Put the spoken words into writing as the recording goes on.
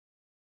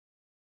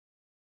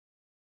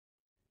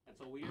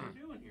all we are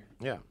doing here.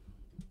 Yeah.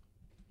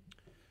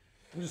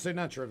 I'm just saying,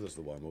 not sure if this is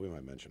the one, but we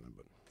might mention it.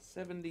 But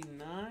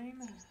 79?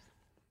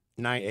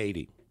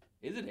 980.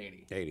 Is it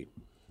 80? 80.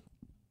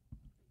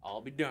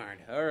 I'll be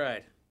darned. All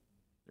right.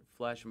 They're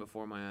flashing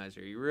before my eyes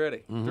here. You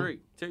ready? 3,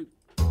 2.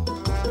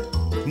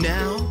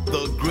 Now,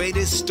 the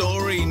greatest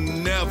story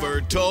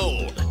never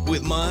told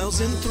with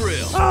Miles and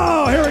Thrill.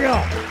 Oh, here we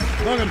go.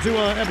 Welcome to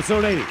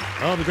episode 80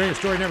 of the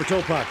Greatest Story Never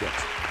Told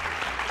podcast.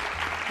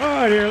 All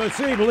right, here, let's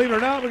see. Believe it or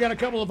not, we got a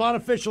couple of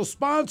unofficial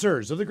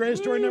sponsors of the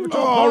Greatest Story Never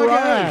Told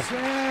podcast. Right.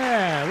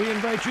 Yeah, we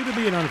invite you to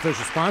be an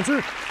unofficial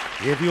sponsor.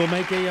 If you'll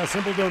make a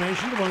simple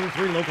donation to one of the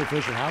 3 local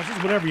Fisher houses,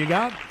 whatever you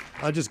got,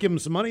 just give them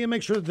some money and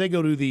make sure that they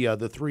go to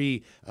the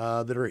 3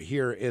 that are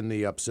here in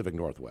the Pacific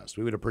Northwest.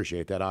 We would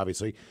appreciate that,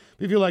 obviously.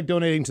 If you like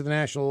donating to the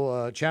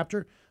national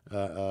chapter,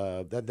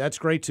 that's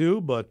great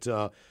too, but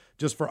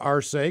just for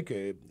our sake,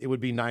 it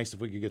would be nice if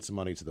we could get some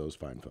money to those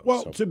fine folks.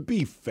 Well, to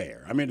be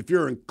fair, I mean, if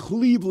you're in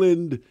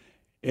Cleveland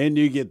and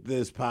you get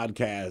this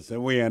podcast,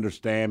 and we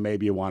understand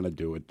maybe you want to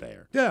do it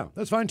there. Yeah,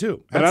 that's fine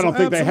too. But I don't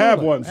think they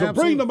have one, so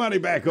Absolutely. bring the money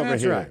back over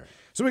That's here. right.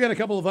 So we got a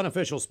couple of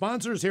unofficial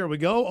sponsors. Here we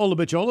go. Ola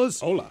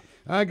Bicholas. Hola.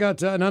 I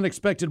got an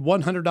unexpected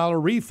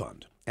 $100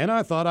 refund, and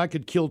I thought I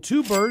could kill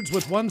 2 birds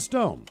with 1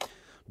 stone.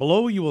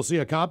 Below, you will see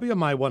a copy of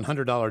my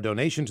 $100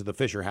 donation to the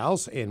Fisher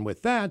House, and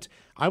with that,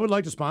 I would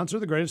like to sponsor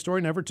the Greatest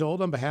Story Never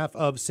Told on behalf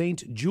of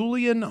St.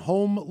 Julian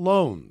Home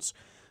Loans.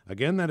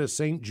 Again, that is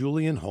St.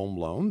 Julian Home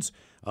Loans.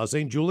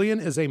 St. Julian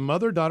is a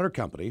mother-daughter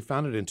company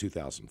founded in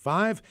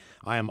 2005.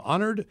 I am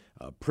honored,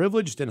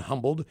 privileged, and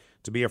humbled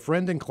to be a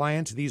friend and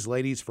client to these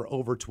ladies for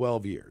over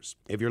 12 years.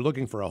 If you're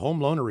looking for a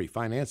home loan or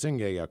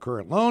refinancing a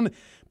current loan,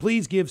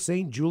 please give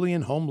St.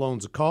 Julian Home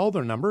Loans a call.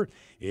 Their number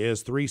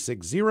is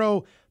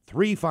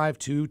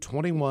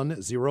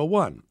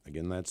 360-352-2101.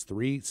 Again, that's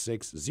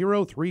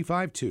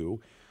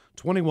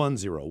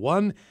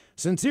 360-352-2101.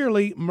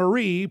 Sincerely,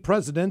 Marie,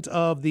 president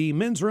of the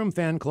Men's Room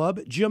Fan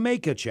Club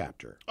Jamaica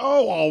chapter.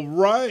 Oh, all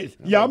right.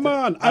 Yeah,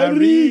 man. Ari.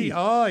 Ari.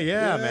 Oh,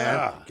 yeah, man.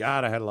 Yeah.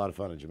 God, I had a lot of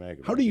fun in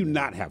Jamaica. How do you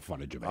not have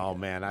fun in Jamaica? Oh,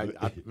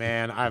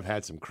 man. I've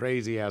had some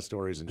crazy-ass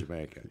stories in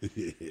Jamaica.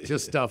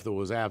 Just stuff that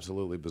was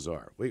absolutely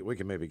bizarre. We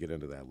can maybe get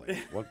into that later.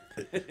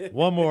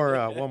 One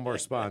more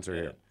sponsor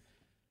here.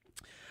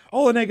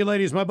 Hola, Naked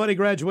Ladies. My buddy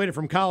graduated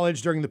from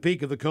college during the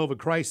peak of the COVID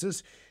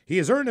crisis. He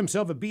has earned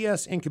himself a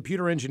BS in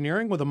computer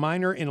engineering with a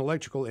minor in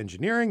electrical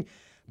engineering,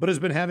 but has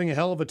been having a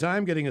hell of a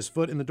time getting his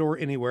foot in the door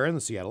anywhere in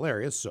the Seattle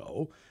area.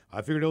 So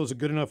I figured it was a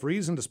good enough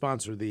reason to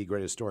sponsor the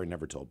Greatest Story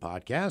Never Told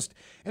podcast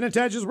and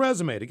attach his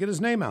resume to get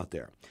his name out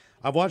there.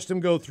 I've watched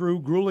him go through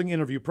grueling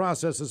interview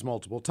processes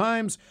multiple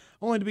times,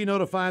 only to be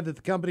notified that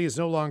the company is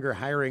no longer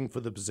hiring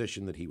for the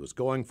position that he was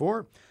going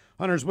for.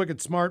 Hunter's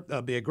wicked smart,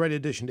 be a great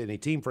addition to any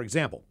team. For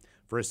example,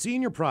 for a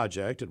senior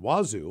project at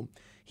Wazoo,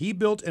 he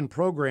built and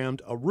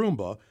programmed a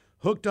Roomba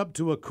hooked up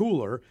to a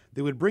cooler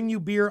that would bring you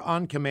beer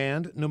on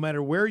command no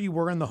matter where you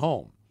were in the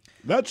home.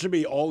 That should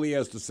be all he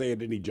has to say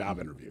at any job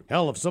interview.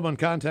 Hell, if someone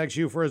contacts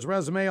you for his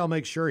resume, I'll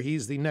make sure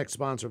he's the next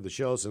sponsor of the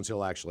show since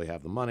he'll actually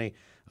have the money.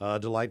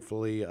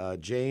 Delightfully,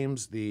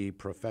 James, the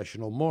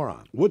professional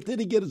moron. What did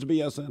he get his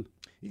BS in?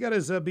 He got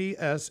his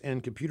BS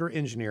in computer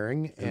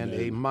engineering and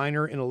a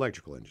minor in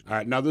electrical engineering. All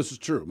right, now this is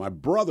true. My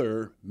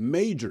brother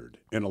majored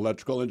in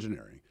electrical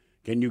engineering.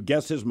 Can you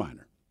guess his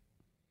minor?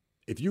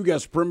 If you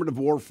guess primitive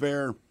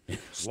warfare,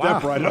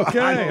 step right up.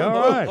 Okay,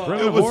 all right.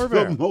 Primitive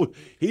warfare.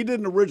 He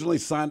didn't originally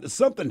sign.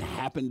 Something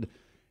happened,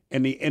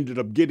 and he ended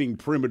up getting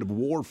primitive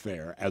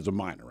warfare as a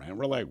minor. Right? And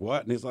we're like,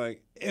 what? And he's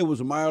like, it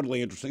was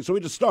mildly interesting, so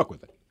he just stuck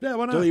with it. Yeah,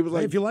 why not? So he was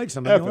like, if you like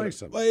something, you like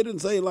something. Well, he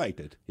didn't say he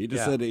liked it. He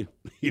just said he'd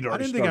already I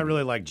didn't think I started.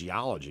 really liked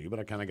geology, but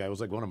I kind of got it was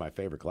like one of my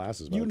favorite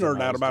classes. You nerd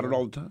out about it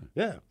all the time.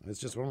 Yeah, it's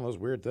just one of those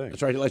weird things.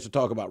 That's right. He likes to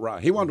talk about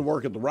rock. He wanted to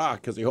work at the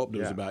Rock because he hoped it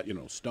was about,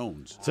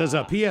 stones. It says,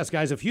 P.S.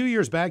 guys, a few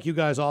years back, you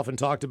guys often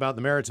talked about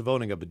the merits of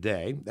owning a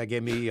bidet. That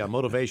gave me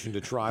motivation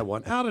to try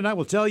one out, and I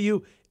will tell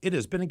you, it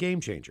has been a game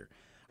changer.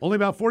 Only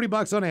about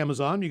 $40 on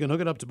Amazon. You can hook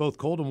it up to both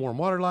cold and warm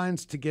water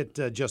lines to get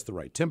just the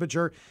right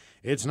temperature.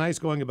 It's nice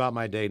going about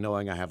my day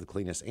knowing I have the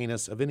cleanest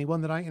anus of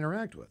anyone that I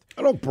interact with.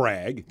 I don't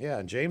brag. Yeah,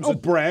 and James...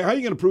 Don't brag. How are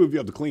you going to prove you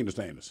have the cleanest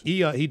anus?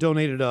 He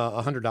donated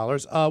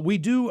 $100. We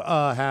do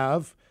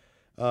have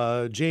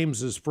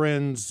James's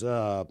friend's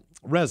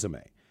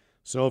resume.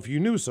 So if you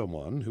knew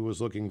someone who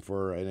was looking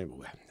for,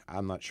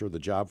 I'm not sure the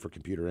job for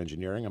computer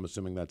engineering. I'm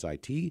assuming that's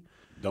IT.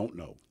 Don't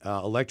know.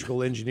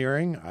 Electrical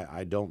engineering.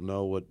 I don't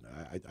know what.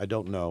 I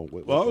don't know.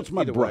 Well, it's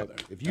my brother.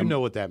 If you know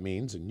what that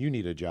means and you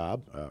need a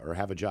job or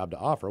have a job to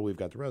offer, we've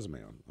got the resume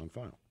on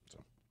file.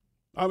 So.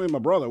 I mean, my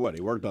brother,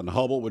 he worked on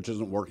Hubble, which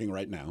isn't working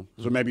right now.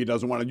 So maybe he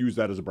doesn't want to use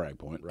that as a brag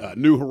point. Right.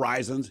 New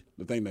Horizons,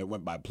 the thing that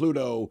went by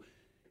Pluto.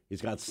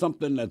 He's got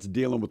something that's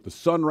dealing with the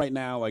sun right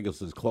now. I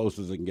guess as close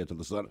as it can get to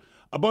the sun.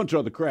 A bunch of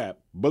other crap.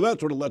 But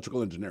that's what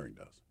electrical engineering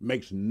does.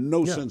 Makes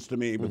no sense to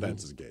me, but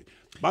that's his gig.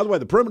 By the way,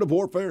 the primitive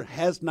warfare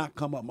has not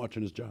come up much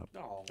in his job.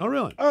 Oh,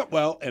 really?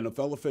 Well,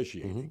 NFL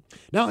officiating.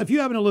 Now, if you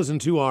happen to listen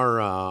to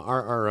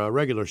our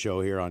regular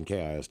show here on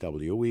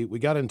KISW, we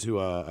got into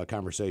a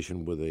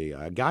conversation with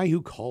a guy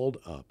who called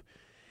up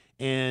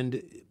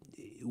And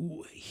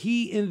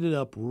he ended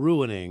up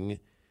ruining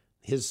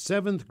his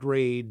 7th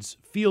grade's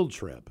field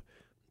trip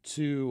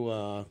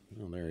to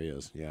there he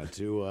is. Yeah,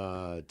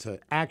 to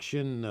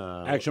Action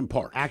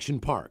Park. Action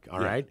Park, all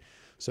right?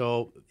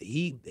 So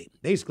he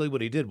basically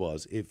what he did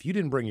was if you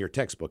didn't bring your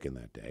textbook in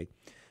that day,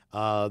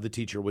 the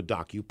teacher would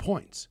dock you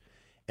points.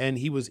 And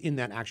he was in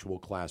that actual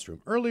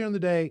classroom earlier in the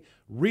day,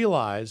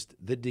 realized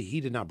that he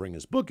did not bring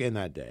his book in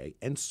that day,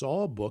 and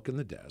saw a book in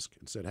the desk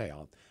and said, hey,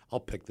 I'll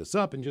pick this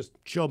up and just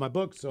show my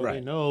book so they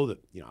know that,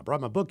 I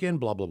brought my book in,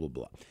 blah, blah, blah,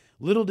 blah.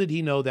 Little did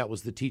he know that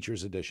was the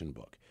teacher's edition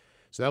book.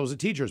 So that was a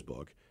teacher's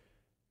book.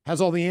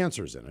 Has all the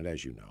answers in it,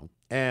 as you know.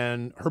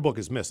 And her book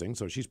is missing,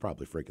 so she's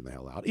probably freaking the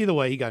hell out. Either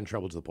way, he got in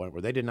trouble to the point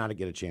where they did not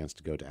get a chance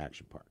to go to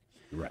Action Park.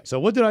 Right. So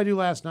what did I do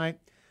last night?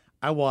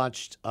 I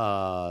watched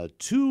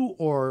 2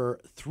 or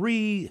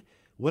 3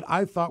 what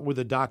I thought were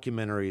the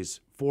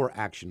documentaries for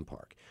Action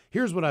Park.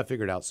 Here's what I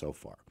figured out so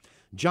far.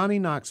 Johnny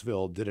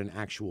Knoxville did an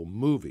actual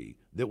movie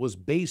that was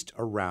based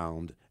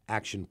around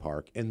Action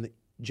Park, and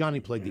Johnny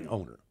played the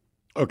owner.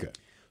 Okay.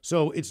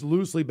 So it's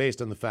loosely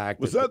based on the fact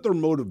Was that their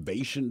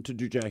motivation to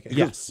do Jackass?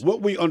 Yes.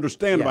 What we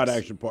understand about Yes.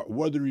 Action Park,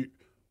 whether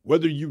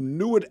you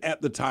knew it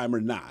at the time or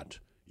not,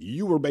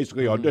 you were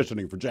basically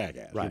auditioning for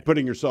Jackass. Right. You're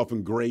putting yourself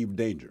in grave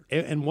danger.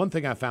 And one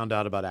thing I found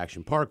out about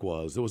Action Park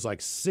was there was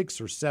like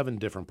 6 or 7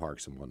 different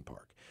parks in one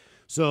park.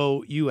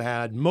 So you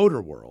had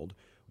Motor World,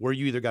 where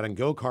you either got in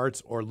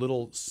go-karts or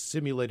little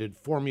simulated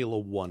Formula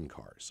One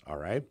cars, all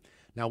right?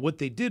 Now, what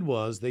they did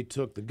was they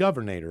took the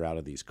Governator out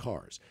of these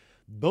cars.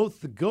 Both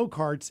the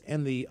go-karts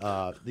and the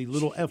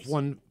little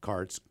F1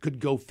 carts could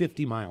go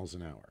 50 miles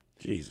an hour.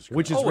 Jesus Christ.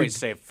 Which is Always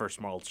safe for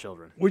small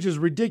children. which is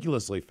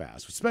ridiculously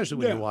fast, especially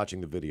when you're watching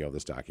the video of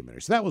this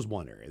documentary. So that was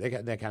one area.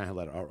 They kind of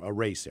had a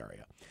race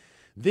area.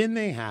 Then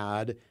they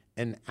had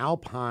an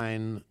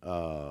alpine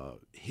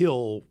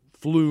hill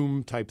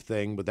flume type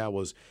thing, but that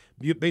was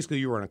basically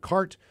you were in a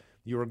cart.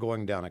 You were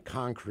going down a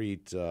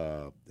concrete,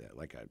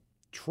 like a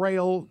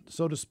trail,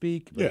 so to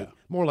speak. Yeah.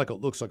 More like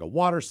looks like a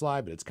water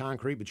slide, but it's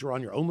concrete. But you're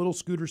on your own little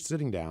scooter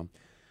sitting down.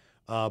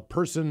 That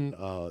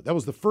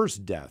was the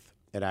first death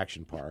at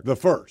Action Park. The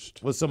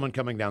first. Was someone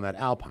coming down that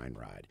alpine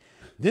ride.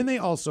 Then they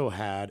also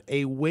had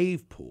a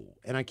wave pool,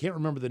 and I can't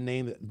remember the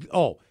name.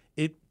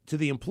 To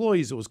the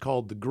employees, it was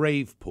called the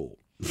grave pool.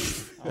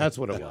 That's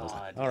what it was.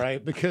 All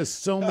right, because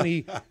so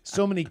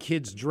many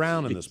kids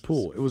drown in this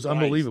pool. It was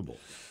unbelievable.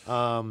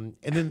 And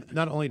then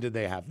not only did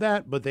they have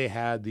that, but they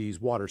had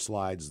these water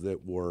slides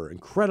that were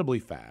incredibly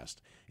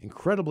fast,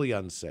 incredibly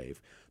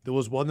unsafe. There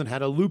was one that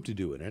had a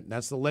loop-de-doo in it, and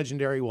that's the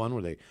legendary one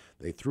where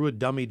they threw a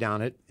dummy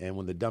down it, and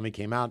when the dummy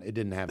came out, it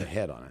didn't have a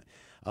head on it.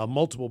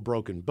 Multiple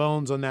broken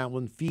bones on that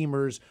one,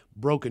 femurs,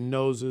 broken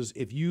noses.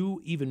 If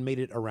you even made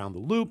it around the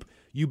loop,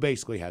 you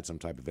basically had some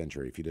type of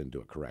injury if you didn't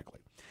do it correctly.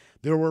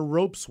 There were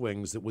rope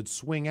swings that would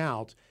swing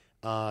out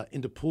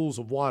into pools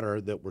of water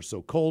that were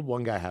so cold,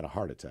 one guy had a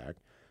heart attack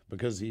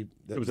because It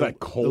was that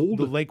cold?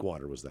 The lake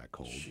water was that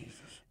cold. Jesus.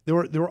 There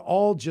were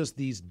all just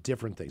these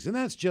different things, and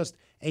that's just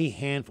a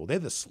handful. They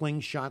had the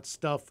slingshot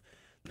stuff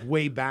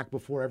way back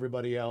before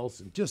everybody else,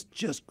 and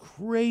just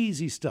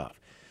crazy stuff.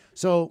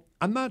 So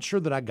I'm not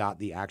sure that I got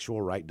the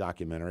actual right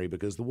documentary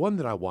because the one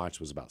that I watched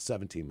was about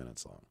 17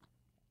 minutes long.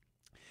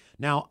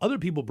 Now, other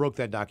people broke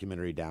that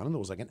documentary down, and there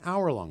was like an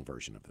hour-long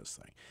version of this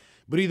thing.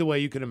 But either way,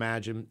 you can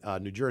imagine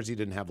New Jersey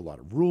didn't have a lot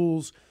of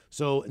rules.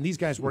 And these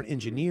guys weren't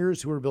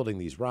engineers who were building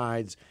these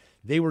rides.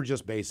 They were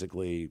just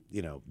basically,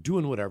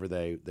 doing whatever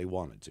they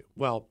wanted to.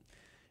 Well,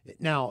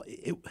 now,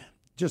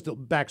 just a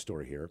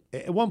backstory here.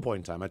 At one point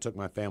in time, I took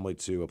my family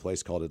to a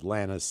place called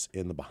Atlantis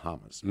in the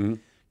Bahamas. Mm-hmm.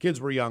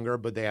 Kids were younger,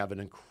 but they have an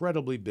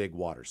incredibly big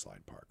water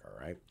slide park, all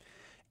right?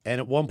 And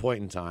at one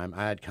point in time,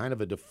 I had kind of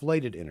a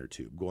deflated inner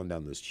tube going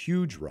down this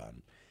huge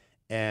run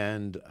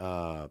and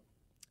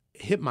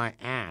hit my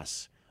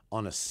ass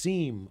on a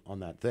seam on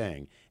that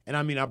thing. And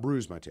I mean, I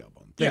bruised my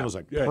tailbone. The thing was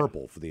like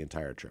purple for the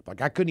entire trip.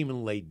 Like I couldn't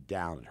even lay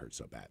down. It hurt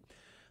so bad.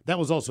 That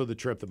was also the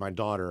trip that my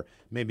daughter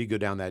made me go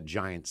down that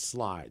giant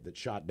slide that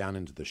shot down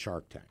into the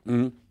shark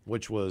tank,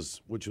 which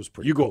was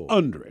pretty You cool. go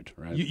under it,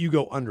 right? You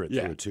go under it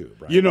through a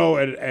tube, right?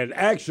 At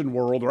Action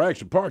World or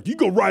Action Park, you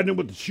go right in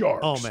with the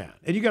sharks. Oh, man.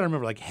 And you got to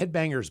remember, like,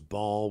 Headbangers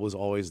Ball was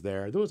always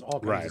there. There was all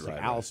kinds of stuff.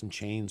 Alice in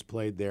Chains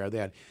played there. They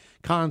had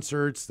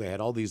concerts. They had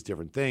all these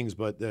different things.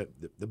 But the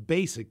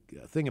basic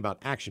thing about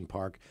Action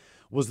Park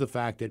was the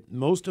fact that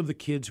most of the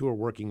kids who were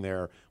working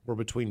there were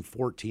between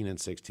 14 and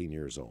 16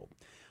 years old.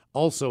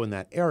 Also in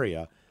that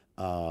area,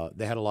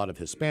 they had a lot of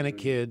Hispanic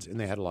kids and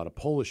they had a lot of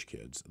Polish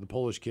kids. The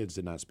Polish kids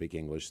did not speak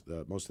English.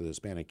 Most of the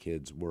Hispanic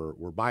kids were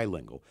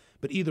bilingual.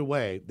 But either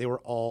way, they were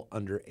all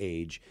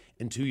underage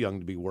and too young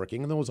to be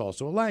working. And there was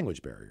also a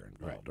language barrier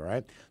involved, all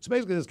right? So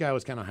basically this guy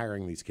was kind of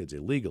hiring these kids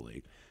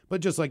illegally.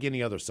 But just like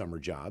any other summer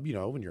job,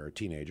 when you're a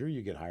teenager,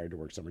 you get hired to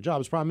work summer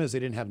jobs. Problem is they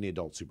didn't have any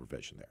adult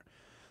supervision there.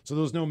 So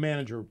there was no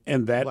manager.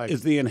 And that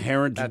is the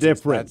inherent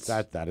difference.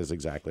 That is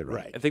exactly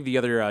right. I think the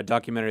other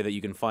documentary that you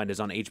can find is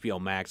on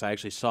HBO Max. I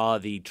actually saw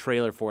the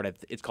trailer for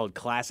it. It's called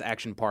Class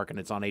Action Park, and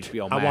it's on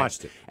HBO Max. I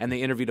watched it. And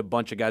they interviewed a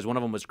bunch of guys. One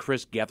of them was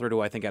Chris Gethard, who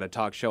I think had a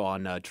talk show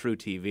on True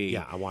TV.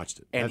 Yeah, I watched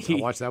it. And I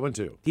watched that one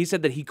too. He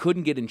said that he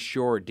couldn't get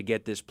insured to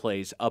get this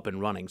place up and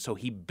running, so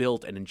he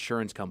built an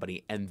insurance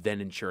company and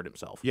then insured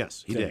himself.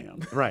 Yes, he Damn.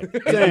 did. Right.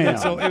 Damn.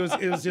 So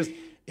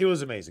it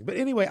was amazing. But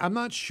anyway, I'm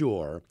not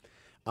sure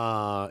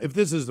if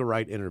this is the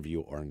right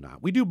interview or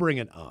not. We do bring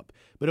it up,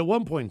 but at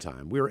one point in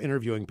time, we were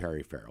interviewing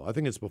Perry Farrell. I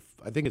think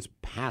it's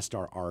past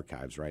our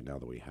archives right now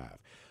that we have.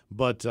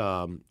 But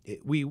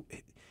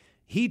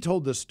he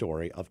told this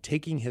story of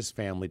taking his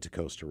family to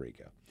Costa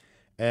Rica,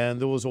 and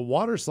there was a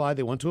water slide.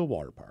 They went to a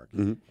water park,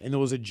 and there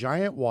was a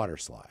giant water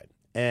slide,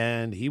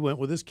 and he went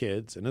with his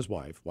kids and his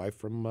wife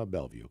from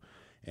Bellevue,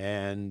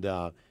 and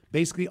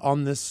basically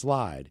on this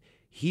slide,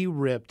 he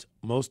ripped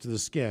most of the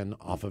skin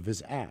off of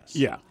his ass.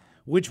 Yeah.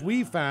 Which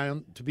we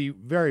found to be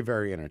very,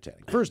 very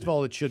entertaining. First of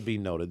all, it should be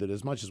noted that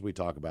as much as we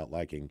talk about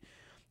liking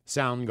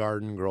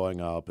Soundgarden growing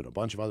up and a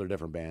bunch of other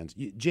different bands,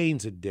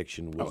 Jane's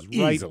Addiction was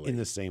right in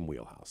the same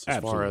wheelhouse.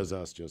 As far as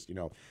us, just,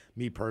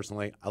 me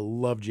personally, I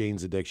love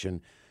Jane's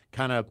Addiction.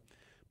 Kind of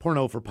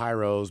Porno for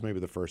Pyros, maybe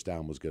the first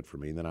album was good for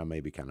me. And then I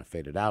maybe kind of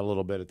faded out a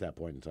little bit at that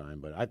point in time.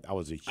 But I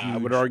was a huge... I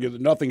would argue that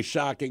Nothing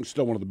Shocking,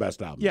 still one of the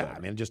best albums. Yeah,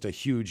 just a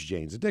huge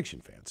Jane's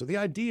Addiction fan. So the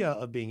idea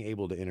of being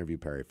able to interview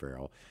Perry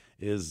Farrell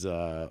was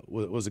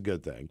a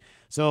good thing.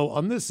 So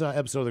on this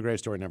episode of The Great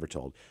Story Never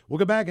Told, we'll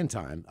go back in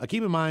time.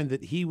 Keep in mind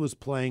that he was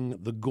playing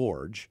The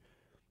Gorge.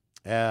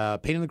 Pain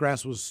in the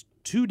Grass was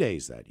 2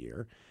 days that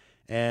year.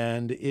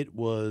 And it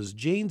was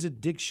Jane's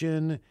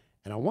Addiction...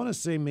 And I want to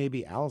say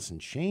maybe Alice in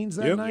Chains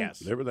that night. Yes,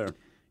 they were there.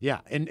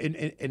 Yeah,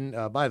 and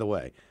by the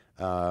way,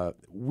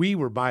 we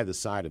were by the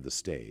side of the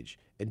stage,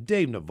 and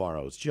Dave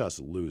Navarro is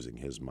just losing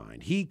his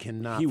mind. He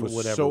cannot. He for was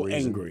whatever so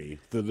reason, angry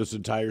through this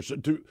entire show.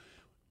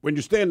 When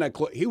you stand that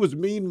close, he was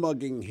mean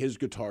mugging his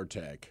guitar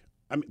tech.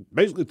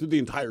 Basically through the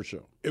entire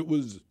show. It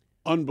was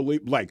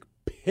unbelievable, like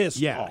pissed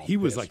off. Yeah, he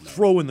was like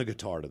throwing the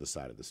guitar to the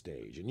side of the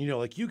stage, and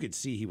you could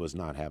see he was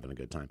not having a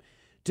good time.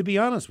 To be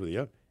honest with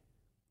you.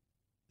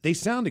 They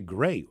sounded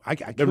great.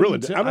 They really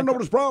did. I don't know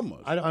what his problem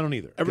was. I don't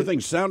either. Everything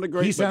sounded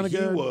great. He sounded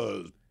good. He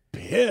was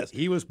pissed.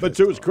 He was pissed. But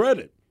to his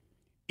credit,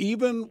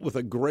 even with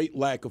a great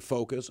lack of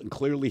focus, and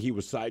clearly he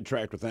was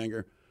sidetracked with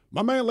anger,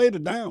 my man laid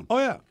it down. Oh,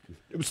 yeah.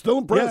 It was still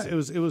impressive.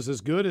 Yeah, it was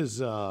as good as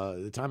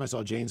the time I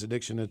saw Jane's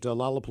Addiction at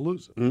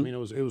Lollapalooza. Mm-hmm.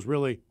 It was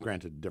really,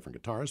 granted, different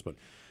guitars, but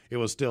it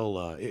was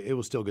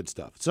still good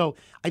stuff. So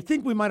I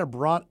think we might have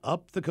brought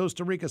up the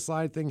Costa Rica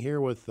slide thing here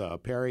with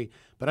Perry,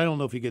 but I don't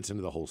know if he gets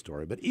into the whole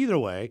story. But either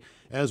way,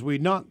 as we're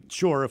not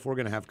sure if we're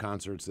going to have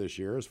concerts this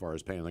year as far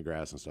as Pain in the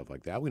Grass and stuff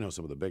like that, we know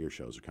some of the bigger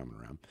shows are coming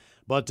around.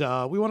 But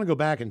we want to go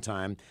back in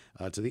time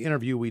to the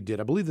interview we did.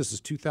 I believe this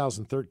is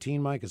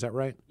 2013, Mike. Is that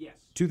right? Yes.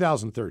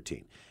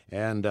 2013.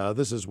 And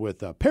this is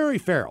with Perry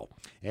Farrell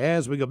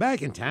as we go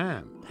back in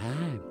time.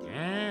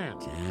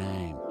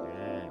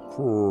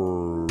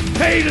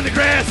 Pain in the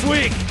Grass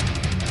Week!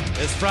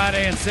 This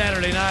Friday and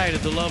Saturday night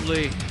at the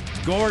lovely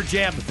Gorge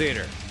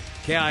Amphitheater.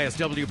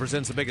 KISW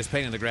presents the biggest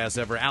Pain in the Grass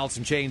ever. Alice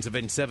in Chains,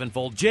 Avenged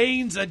Sevenfold.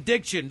 Jane's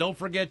Addiction. Don't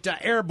forget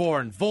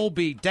Airborne,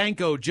 Volbeat,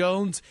 Danko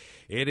Jones.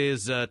 It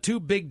is 2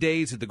 big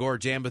days at the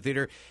Gorge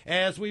Amphitheater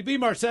as we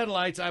beam our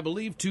satellites, I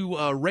believe,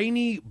 to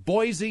rainy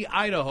Boise,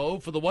 Idaho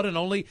for the one and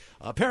only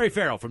Perry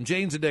Farrell from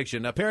Jane's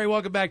Addiction. Perry,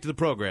 welcome back to the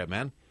program,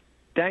 man.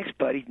 Thanks,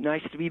 buddy.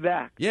 Nice to be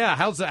back. Yeah,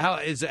 how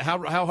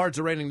hard's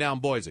it raining down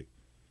Boise?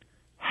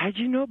 How'd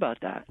you know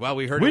about that? Well,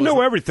 we heard we know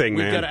everything,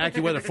 man. We've got an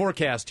AccuWeather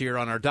forecast here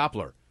on our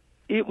Doppler.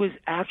 It was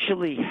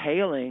actually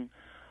hailing.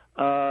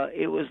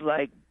 It was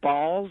like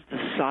balls the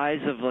size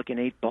of like an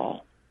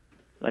 8-ball.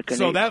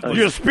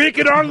 You're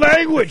speaking our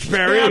language,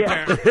 Barry.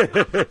 Yeah.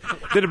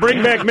 Did it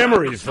bring back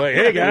memories? Like,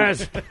 hey,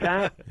 guys.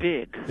 That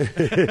big.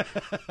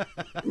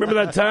 Remember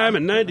that time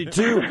in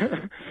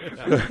 92?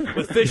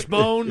 With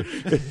Fishbone?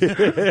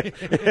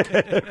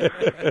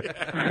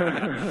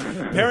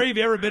 Perry, have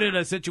you ever been in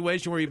a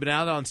situation where you've been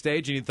out on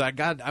stage and you thought,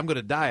 God, I'm going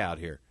to die out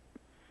here?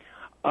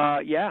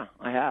 Yeah,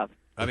 I have.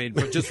 I mean,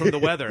 just from the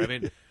weather. I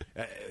mean,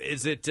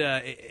 is it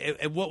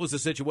what was the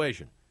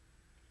situation?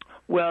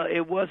 Well,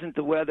 it wasn't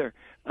the weather.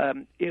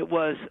 It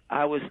was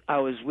I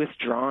was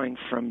withdrawing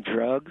from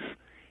drugs,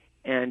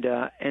 and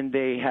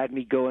they had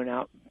me going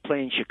out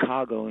playing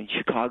Chicago, and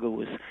Chicago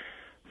was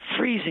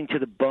freezing to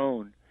the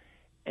bone,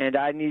 and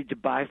I needed to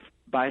buy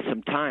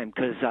some time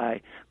because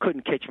I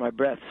couldn't catch my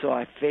breath, so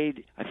I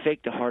faked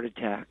a heart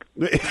attack.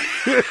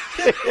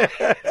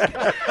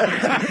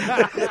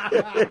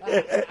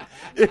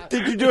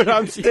 Did you do it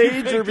on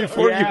stage or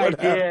before you went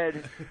out? Yeah, I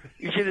did.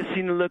 You should have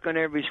seen the look on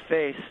everybody's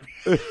face.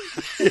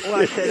 Well,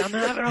 I said, I'm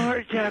having a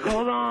heart attack.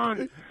 Hold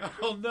on.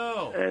 Oh,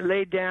 no. I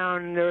laid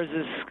down, and there was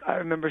this, I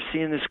remember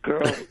seeing this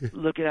girl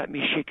looking at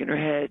me, shaking her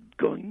head,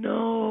 going,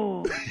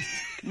 no.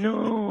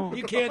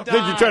 You can't die.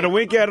 Did you try to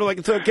wink at her like,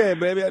 it's okay,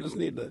 baby, I just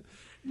need to...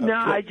 No,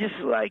 I just,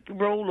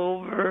 rolled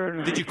over.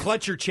 And Did you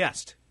clutch your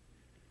chest?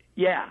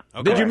 Yeah.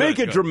 Okay, Did you make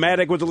good, it good.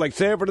 dramatic? Was it like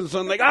Sanford and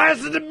Son, like,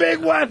 this is the big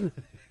one?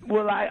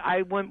 Well,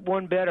 I went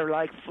one better,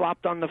 like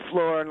flopped on the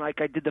floor and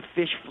like I did the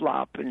fish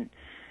flop and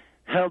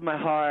held my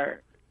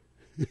heart.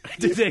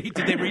 Did they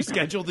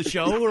reschedule the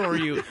show, or were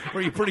you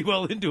pretty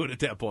well into it at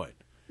that point?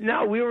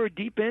 No, we were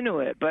deep into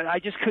it, but I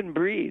just couldn't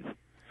breathe.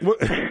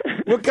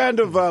 What kind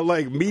of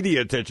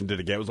media attention did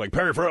it get? It was like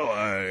Perry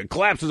Ferrell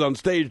collapses on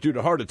stage due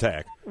to heart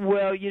attack.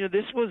 Well,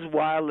 this was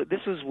wild.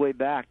 This was way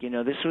back.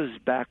 This was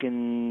back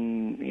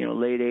in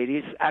late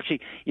 '80s. Actually,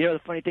 the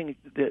funny thing,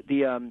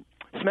 the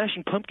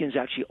Smashing Pumpkins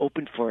actually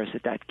opened for us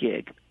at that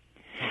gig,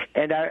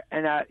 and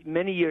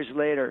many years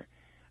later,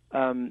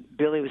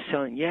 Billy was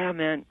telling, yeah,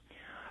 man.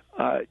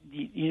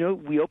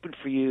 We opened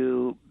for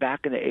you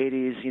back in the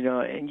 '80s,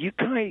 and you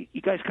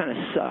guys kind of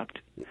sucked.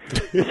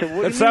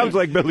 That sounds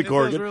like Billy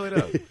Corgan. It really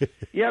does.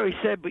 Yeah, he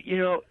said, but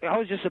I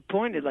was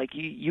disappointed. Like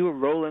you were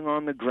rolling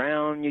on the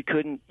ground, you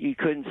couldn't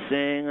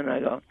sing, and I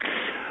go,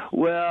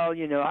 well,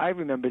 I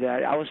remember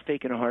that. I was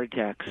faking a heart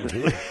attack. So.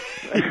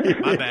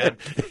 My bad.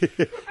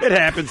 It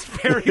happens.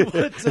 Perry,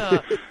 what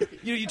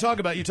you talk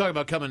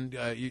about coming?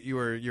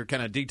 You're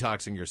kind of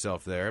detoxing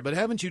yourself there, but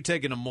haven't you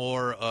taken a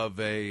more of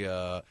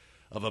a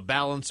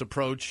balanced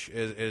approach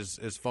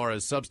as far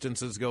as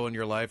substances go in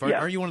your life?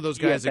 Are you one of those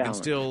guys that can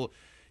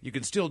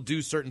still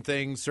do certain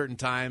things, certain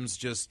times,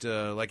 just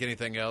like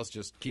anything else?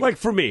 Just keep. Like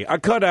for me, I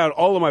cut out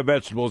all of my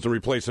vegetables and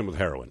replaced them with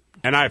heroin,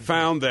 and I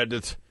found that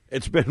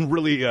it's been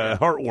really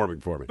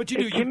heartwarming for me. But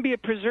it can be a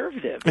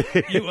preservative.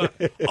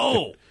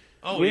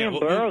 William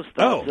Burroughs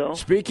thought so.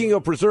 Speaking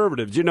of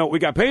preservatives, we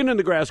got Pain in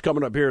the Grass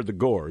coming up here at the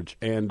Gorge,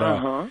 and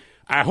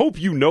I hope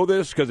you know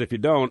this, because if you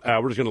don't,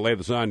 we're just going to lay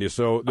this on you.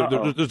 So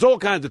there's all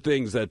kinds of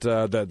things that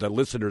the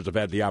listeners have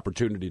had the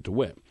opportunity to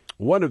win.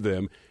 One of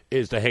them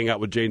is to hang out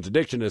with Jane's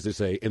Addiction, as they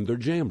say, in their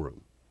jam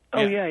room.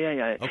 Oh,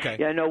 yeah. Okay.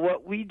 Yeah, no,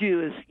 what we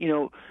do is,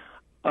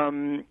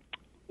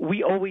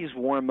 we always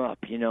warm up,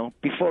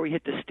 Before we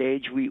hit the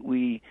stage,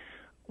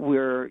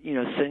 we're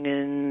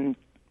singing,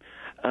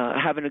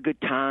 having a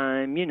good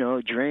time,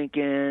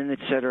 drinking, et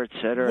cetera,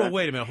 et cetera. Well,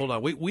 wait a minute. Hold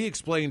on. We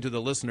explained to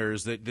the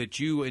listeners that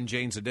you and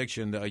Jane's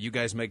Addiction, you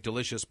guys make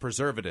delicious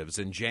preservatives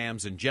and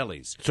jams and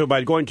jellies. So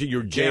by going to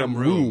your jam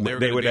room,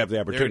 they would have the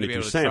opportunity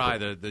to sample. try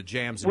the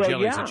jams and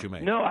jellies that you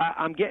make. No,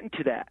 I'm getting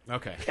to that.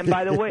 Okay. And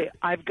by the way,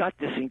 I've got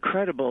this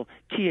incredible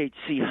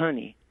THC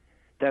honey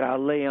that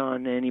I'll lay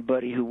on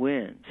anybody who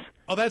wins.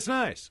 Oh, that's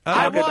nice.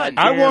 I won.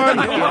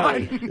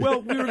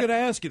 Well, we were going to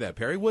ask you that,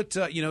 Perry. What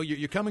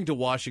you're coming to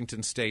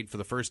Washington State for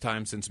the first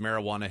time since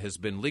marijuana has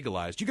been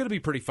legalized. You're going to be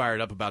pretty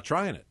fired up about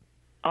trying it.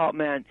 Oh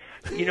man,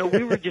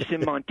 we were just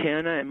in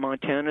Montana, and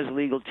Montana's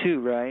legal too,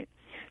 right?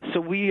 So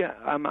we,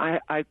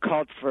 I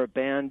called for a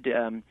band,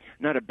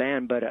 not a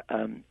band, but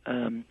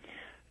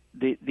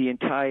the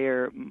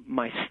entire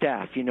my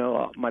staff,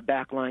 my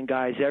backline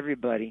guys,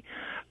 everybody.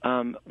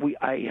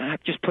 I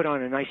just put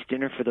on a nice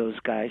dinner for those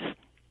guys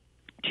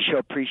to show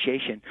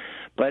appreciation.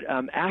 But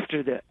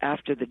after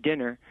the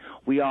dinner,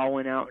 we all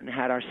went out and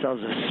had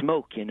ourselves a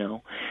smoke, and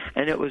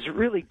it was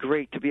really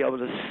great to be able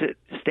to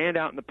stand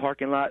out in the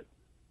parking lot,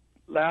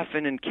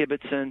 laughing and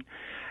kibitzing,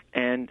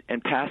 and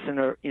passing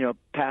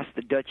past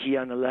the Dutchie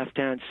on the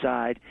left-hand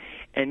side,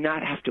 and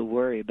not have to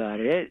worry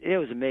about it. It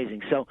was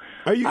amazing. So,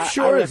 are you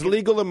sure it's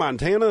legal in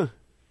Montana?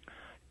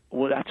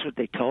 Well, that's what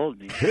they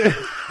told me.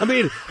 I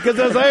mean, because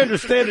as I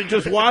understand it,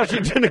 just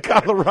Washington and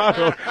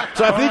Colorado.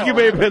 So I think you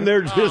may have been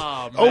there just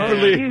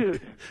openly.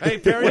 Dude. Hey,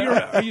 Perry,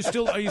 are you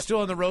still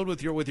on the road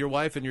with your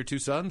wife and your two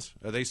sons?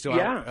 Are they still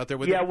out there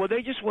with you? Yeah, well,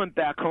 they just went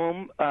back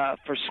home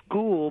for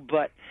school,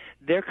 but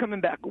they're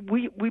coming back.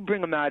 We bring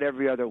them out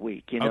every other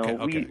week.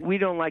 Okay. We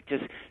don't like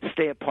to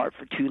stay apart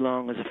for too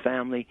long as a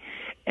family,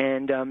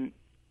 and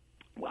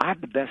I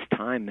have the best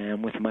time,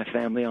 man, with my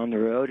family on the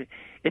road.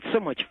 It's so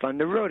much fun.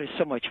 The road is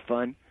so much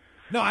fun.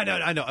 No,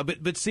 I know,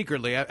 but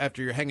secretly,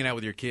 after you're hanging out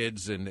with your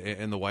kids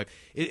and the wife,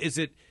 is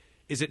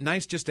it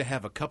nice just to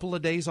have a couple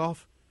of days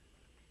off?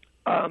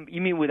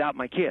 You mean without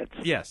my kids?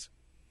 Yes.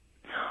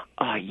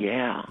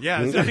 Yeah. Yeah,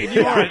 I mean,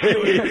 you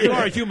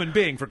are a human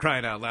being, for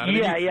crying out loud. I mean,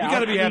 you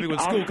got to be happy when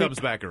school comes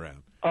back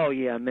around. Oh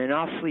yeah, man!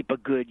 I'll sleep a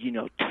good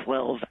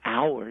 12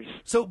 hours.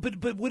 So,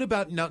 but what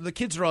about now? The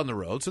kids are on the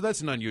road, so that's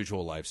an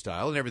unusual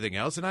lifestyle and everything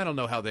else. And I don't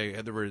know how they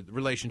the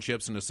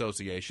relationships and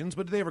associations.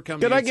 But do they ever come?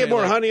 Can I get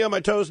more honey on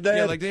my toast, Dad?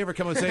 Yeah, like they ever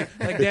come and say,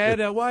 like, Dad,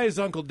 why is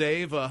Uncle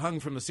Dave hung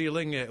from the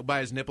ceiling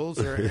by his nipples?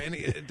 Or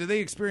do they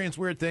experience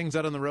weird things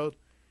out on the road?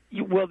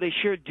 Well, they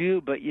sure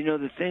do. But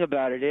the thing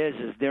about it is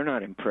they're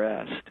not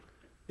impressed.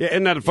 Yeah,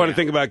 isn't that a funny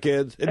thing about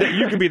kids?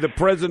 You could be the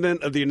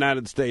president of the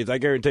United States. I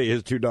guarantee you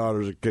his two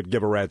daughters could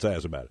give a rat's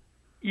ass about it.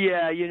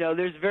 Yeah,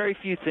 there's very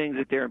few things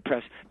that they're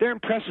impressed. They're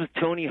impressed with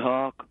Tony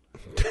Hawk.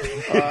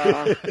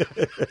 I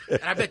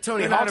bet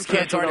Tony Hawk's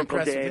kids aren't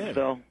impressed with him.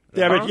 So.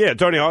 Yeah, but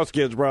Tony Hawk's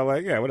kids were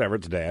like, yeah, whatever,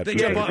 it's Dad.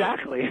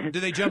 Exactly.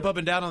 Do they jump up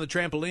and down on the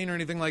trampoline or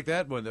anything like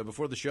that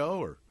before the show?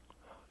 Or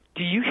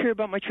do you hear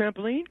about my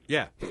trampoline?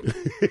 Yeah.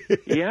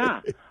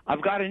 Yeah,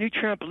 I've got a new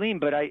trampoline,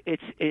 but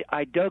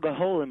I dug a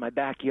hole in my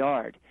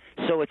backyard,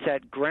 so it's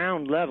at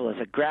ground level,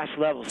 it's at grass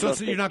level. So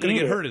you're not going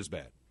to get hurt as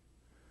bad.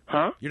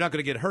 Huh? You're not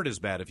going to get hurt as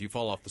bad if you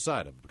fall off the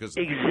side of it. Because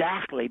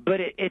Exactly, but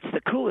it's the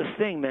coolest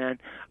thing, man.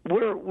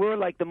 We're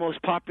like the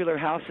most popular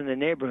house in the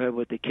neighborhood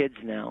with the kids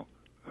now.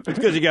 It's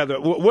because you got the.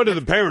 What do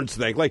the parents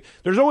think? Like,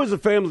 there's always a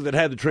family that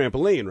had the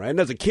trampoline, right? And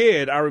as a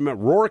kid, I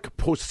remember Rourke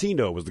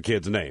Porcino was the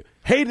kid's name.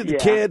 Hated the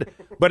kid,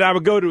 but I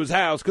would go to his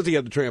house because he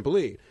had the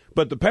trampoline.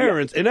 But the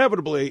parents,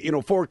 inevitably,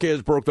 4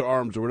 kids broke their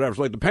arms or whatever.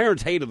 So, like, the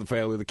parents hated the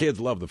family, the kids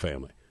loved the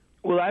family.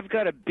 Well, I've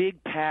got a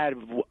big pad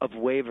of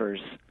waivers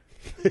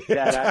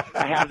that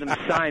I have them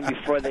sign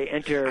before they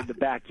enter the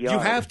backyard. you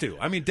have to.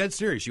 I mean, dead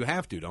serious. You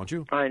have to, don't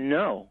you? I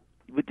know.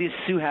 With these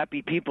Sue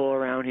Happy people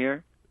around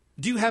here.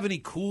 Do you have any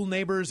cool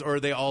neighbors, or are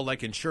they all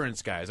like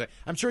insurance guys?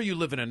 I'm sure you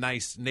live in a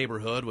nice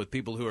neighborhood with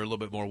people who are a little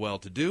bit more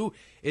well-to-do.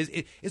 Is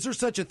there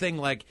such a thing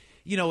like,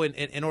 in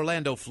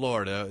Orlando,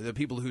 Florida, the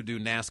people who do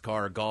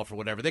NASCAR or golf or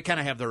whatever, they kind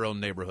of have their own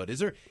neighborhood. Is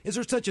there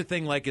such a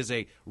thing like as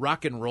a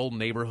rock and roll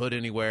neighborhood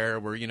anywhere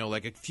where,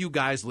 like a few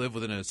guys live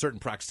within a certain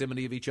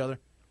proximity of each other?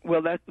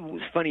 Well, that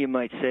was funny you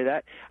might say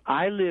that.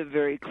 I live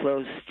very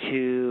close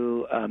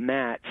to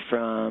Matt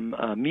from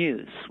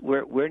Muse.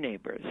 We're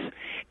neighbors,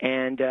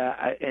 and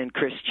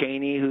Chris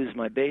Cheney, who's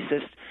my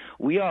bassist.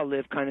 We all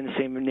live kind of in the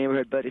same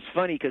neighborhood. But it's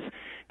funny because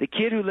the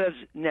kid who lives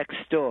next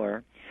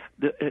door,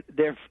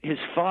 his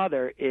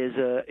father is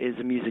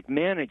a music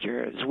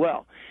manager as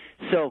well.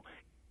 So,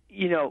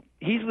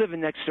 he's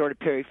living next door to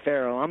Perry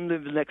Farrell. I'm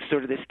living next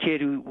door to this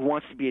kid who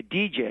wants to be a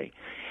DJ,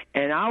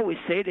 and I always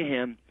say to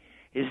him.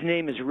 His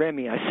name is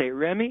Remy. I say,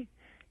 Remy,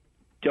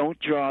 don't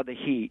draw the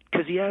heat,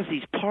 because he has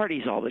these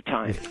parties all the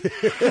time.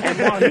 And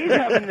while he's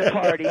having the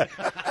party,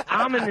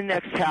 I'm in the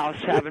next house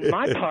having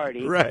my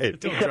party. Right.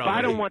 Except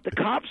I don't want the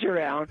cops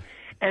around,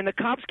 and the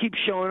cops keep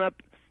showing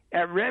up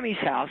at Remy's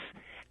house,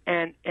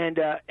 and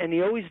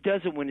he always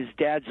does it when his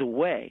dad's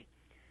away.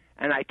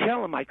 And I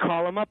tell him, I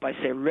call him up, I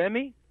say,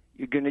 Remy,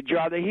 you're going to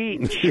draw the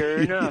heat. Sure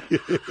enough.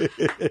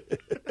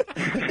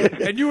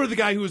 And you were the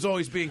guy who was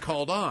always being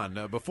called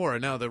on before,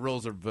 and now the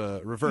roles have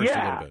reversed a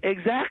little bit. Yeah,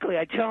 exactly.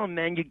 I tell them,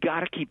 man, you got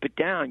to keep it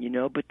down,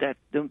 But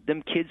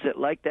them kids that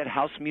like that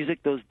house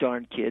music, those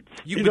darn kids.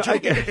 But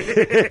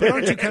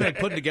aren't you kind of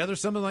putting together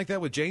something like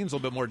that with James, a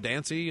little bit more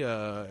dancey?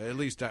 At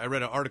least I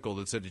read an article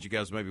that said that you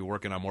guys may be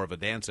working on more of a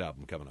dance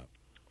album coming up.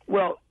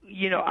 Well,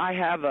 I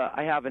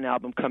have an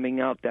album coming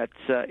out that's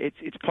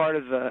it's part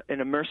of an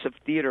immersive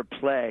theater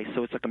play,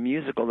 so it's like a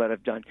musical that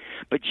I've done.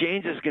 But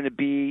James is going to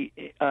be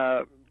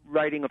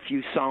writing a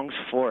few songs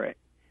for it,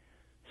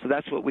 so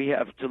that's what we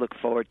have to look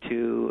forward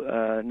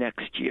to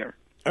next year.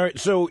 All right,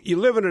 so you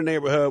live in a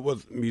neighborhood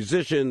with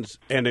musicians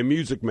and a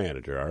music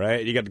manager, all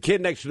right? You got the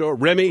kid next door,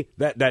 Remy,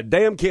 that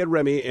damn kid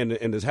Remy,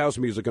 and his house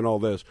music and all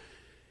this.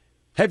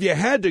 Have you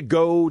had to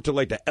go to,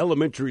 like, the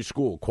elementary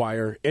school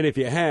choir? And if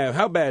you have,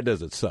 how bad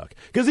does it suck?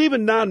 Because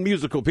even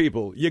non-musical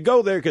people, you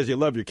go there because you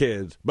love your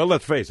kids. But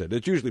let's face it,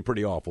 it's usually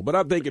pretty awful. But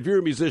I think if you're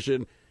a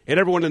musician and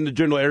everyone in the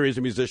general area is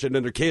a musician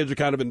and their kids are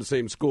kind of in the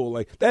same school,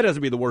 like, that has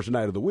to be the worst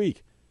night of the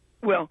week.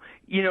 Well,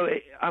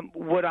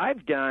 what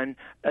I've done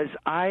is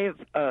I've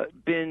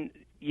been,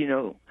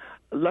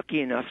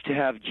 lucky enough to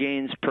have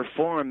James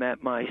perform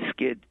at my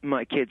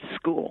kid's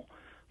school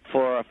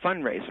for a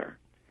fundraiser.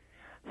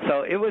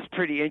 So it was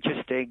pretty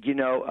interesting,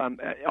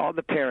 all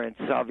the parents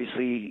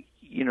obviously,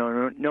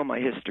 know my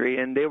history,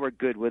 and they were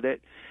good with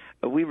it.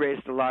 We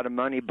raised a lot of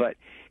money, but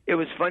it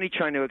was funny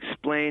trying to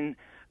explain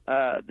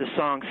the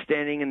song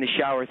Standing in the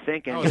Shower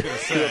Thinking to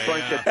a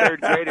bunch of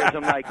third graders.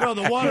 I'm like,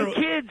 hey,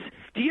 kids,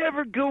 do you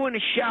ever go in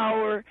a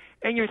shower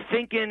and you're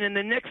thinking, and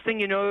the next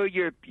thing you know,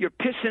 you're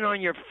pissing on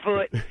your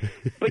foot,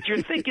 but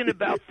you're thinking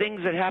about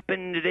things that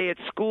happened today at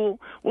school?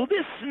 Well,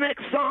 this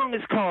next song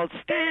is called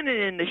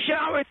Standing in the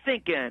Shower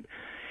Thinking.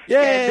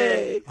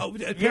 Yay!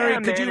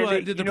 Perry,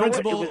 did the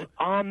principal? It was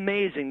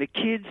amazing. The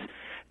kids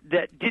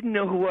that didn't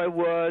know who I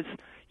was,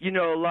 a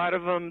lot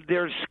of them,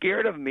 they're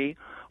scared of me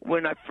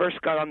when I first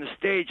got on the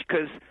stage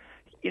because,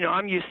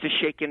 I'm used to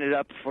shaking it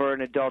up for an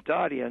adult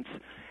audience.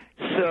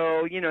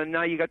 So,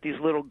 now you got these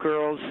little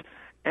girls,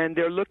 and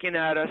they're looking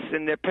at us,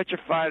 and they're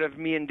petrified of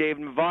me and Dave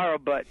Navarro,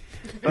 but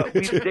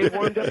they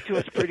warmed up to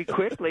us pretty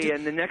quickly,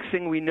 and the next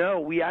thing we know,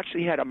 we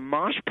actually had a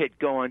mosh pit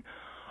going.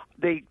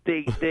 They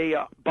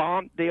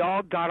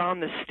all got on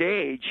the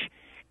stage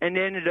and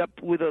ended up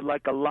with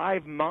a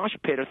live mosh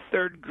pit of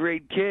third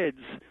grade kids.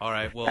 All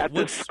right, well, at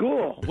the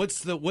school.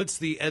 What's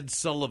the Ed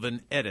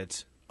Sullivan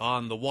edit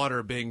on the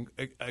water being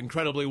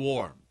incredibly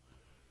warm?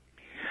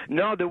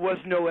 No, there was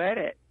no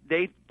edit.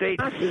 They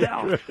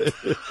south,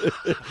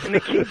 and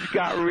the kids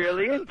got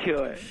really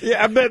into it.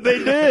 Yeah, I bet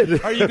they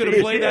did. Are you going to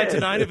play that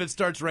tonight if it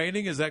starts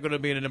raining? Is that going to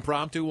be an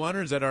impromptu one,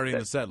 or is that already in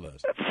the set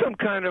list? Some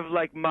kind of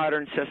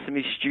modern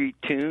Sesame Street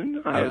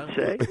tune, I would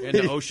say.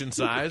 Into Ocean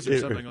Size or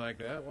something like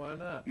that. Why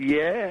not?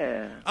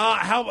 Yeah.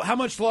 How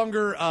much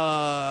longer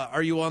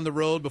are you on the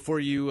road before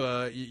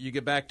you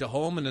get back to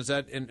home? And is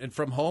that and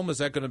from home, is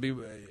that going to be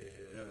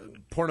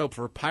porno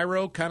for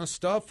pyro kind of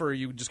stuff, or are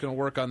you just going to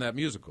work on that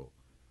musical?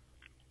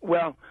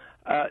 Well,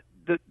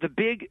 the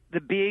big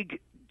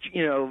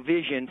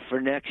vision for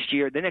next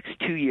year, the next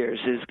 2 years,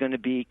 is going to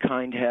be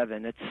kind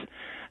heaven. It's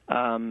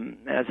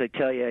as I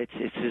tell you,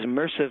 it's this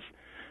immersive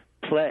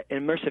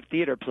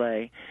theater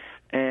play,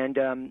 and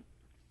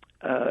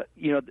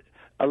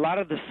a lot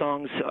of the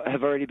songs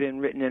have already been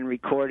written and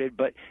recorded,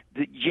 but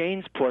the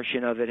Jane's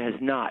portion of it has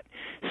not.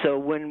 So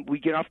when we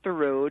get off the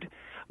road,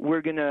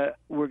 we're gonna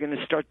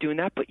start doing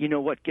that. But you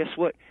know what? Guess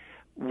what?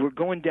 We're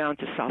going down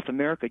to South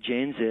America.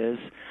 Jane's is.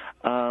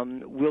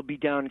 We'll be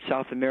down in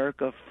South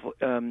America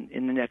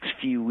in the next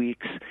few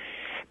weeks.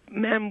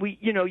 Man,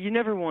 you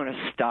never want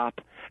to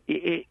stop.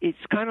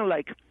 It's kind of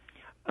like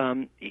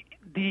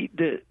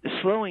the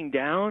slowing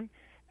down.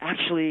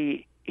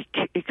 Actually,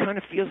 it kind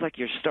of feels like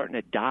you're starting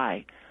to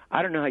die.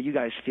 I don't know how you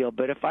guys feel,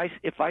 but if I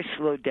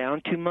slow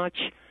down too much,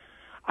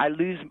 I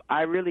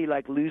really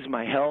lose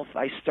my health.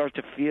 I start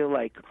to feel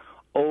like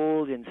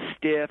old and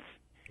stiff.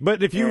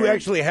 But if you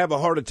actually have a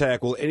heart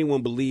attack, will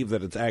anyone believe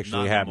that it's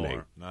actually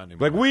happening? Not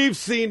anymore. Like, we've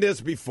seen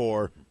this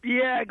before.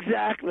 Yeah,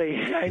 exactly.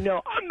 I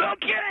know. I'm not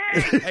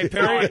kidding. Hey,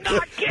 Perry. I'm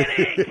not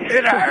kidding.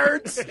 It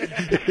hurts.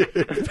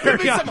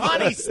 Give me some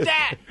honey,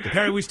 stat.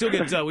 Perry, we still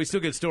get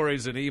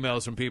stories and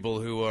emails from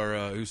people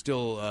who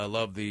still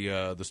love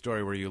the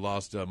story where you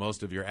lost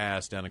most of your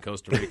ass down in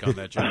Costa Rica on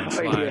that giant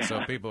slide. Yeah.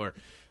 So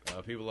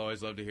people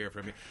always love to hear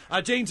from you.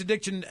 Jane's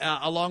Addiction,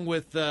 along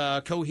with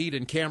Coheed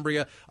and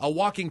Cambria,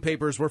 Walking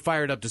Papers. We're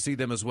fired up to see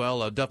them as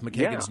well. Duff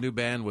McKagan's new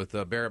band with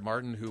Barrett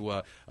Martin,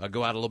 who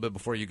go out a little bit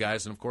before you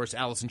guys, and of course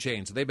Alice in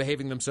Chains. Are they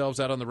behaving themselves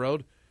out on the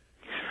road?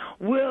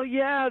 Well,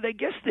 yeah, I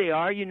guess they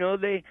are.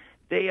 They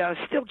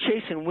still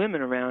chasing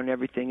women around and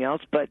everything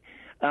else, but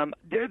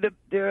they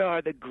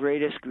are the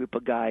greatest group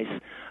of guys.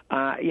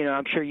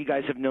 I'm sure you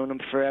guys have known them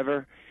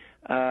forever.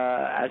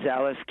 As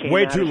Alice came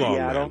Way out too of long,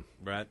 Seattle.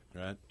 man.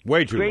 Right.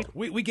 Way too long.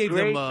 We gave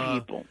Great them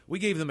people. we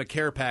gave them a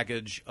care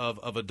package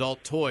of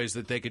adult toys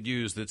that they could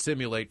use that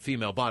simulate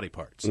female body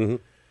parts. Mm-hmm.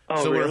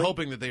 Oh, So really? we're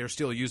hoping that they are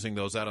still using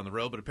those out on the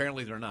road, but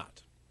apparently they're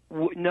not.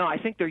 No, I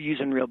think they're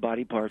using real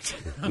body parts.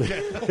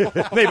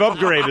 They've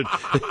upgraded.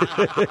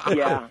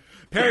 Yeah.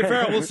 Perry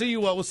Ferrell,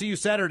 we'll see you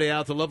Saturday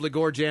out at the lovely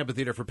Gorge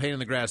Amphitheater for Pain in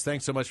the Grass.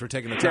 Thanks so much for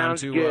taking the time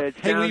Sounds to. good.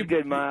 Hey, Sounds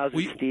good, Miles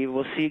and Steve.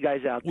 We'll see you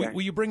guys out there.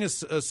 Will you bring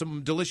us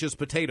some delicious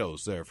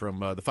potatoes there from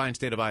the fine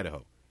state of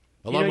Idaho,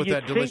 along with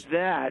that delicious? Think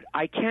that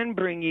I can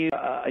bring you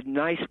a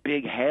nice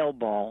big hail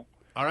ball.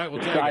 All right, we'll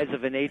the take size it.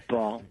 of an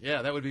 8-ball.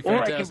 Yeah, that would be Or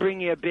fantastic. I can bring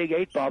you a big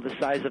 8-ball the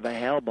size of a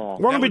hail ball.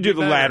 Why don't we do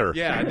the latter?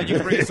 Yeah, and then you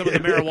can bring us some of the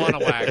marijuana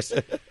wax.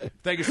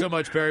 Thank you so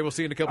much, Perry. We'll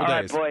see you in a couple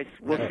All days. right, boys.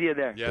 We'll see you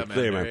there. Yeah, man. See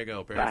you, there man. you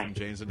go. Perry Bye. from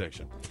Jane's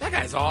Addiction. That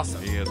guy's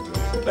awesome. He is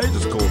great. They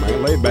just cool,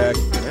 man. Laid back.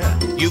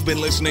 You've been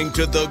listening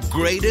to the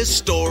greatest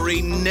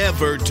story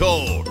never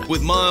told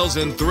with Miles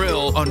and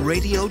Thrill on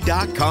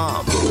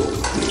radio.com.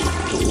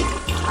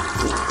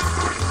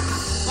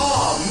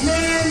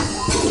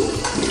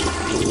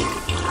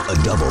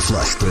 A Double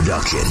Flush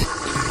production.